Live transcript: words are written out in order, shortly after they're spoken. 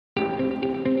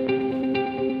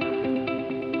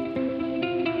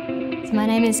My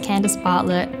name is Candice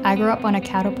Bartlett. I grew up on a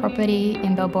cattle property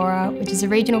in Belbora, which is a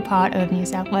regional part of New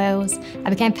South Wales. I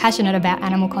became passionate about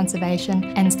animal conservation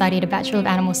and studied a Bachelor of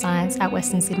Animal Science at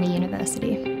Western Sydney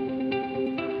University.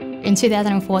 In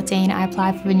 2014, I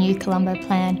applied for a new Colombo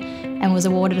plan and was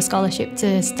awarded a scholarship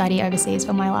to study overseas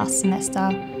for my last semester.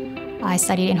 I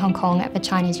studied in Hong Kong at the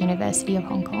Chinese University of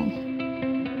Hong Kong.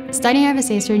 Studying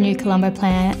overseas through a new Colombo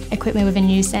plan equipped me with a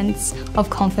new sense of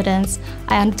confidence.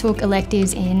 I undertook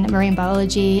electives in marine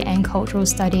biology and cultural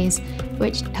studies,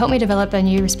 which helped me develop a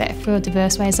new respect for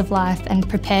diverse ways of life and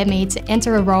prepared me to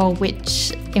enter a role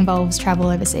which involves travel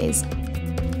overseas.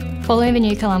 Following the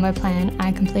new Colombo plan,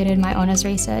 I completed my honours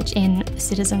research in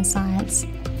citizen science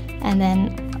and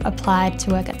then applied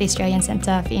to work at the Australian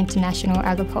Centre for International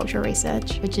Agricultural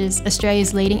Research, which is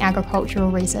Australia's leading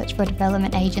agricultural research for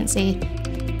development agency.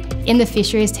 In the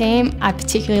fisheries team, I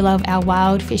particularly love our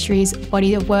wild fisheries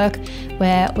body of work,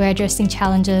 where we're addressing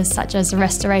challenges such as the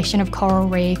restoration of coral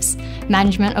reefs,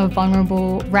 management of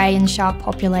vulnerable ray and shark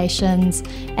populations,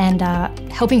 and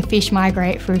helping fish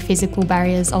migrate through physical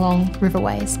barriers along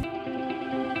riverways.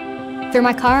 Through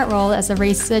my current role as a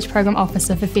Research Program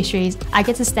Officer for Fisheries, I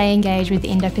get to stay engaged with the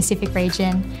Indo-Pacific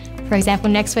region. For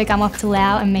example, next week I'm off to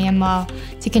Laos and Myanmar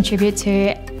to contribute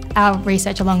to our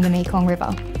research along the Mekong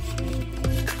River.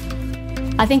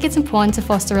 I think it's important to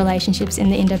foster relationships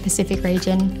in the Indo-Pacific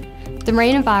region. The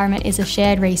marine environment is a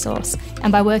shared resource,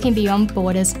 and by working beyond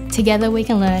borders, together we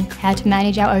can learn how to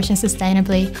manage our oceans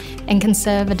sustainably and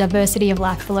conserve a diversity of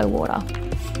life below water.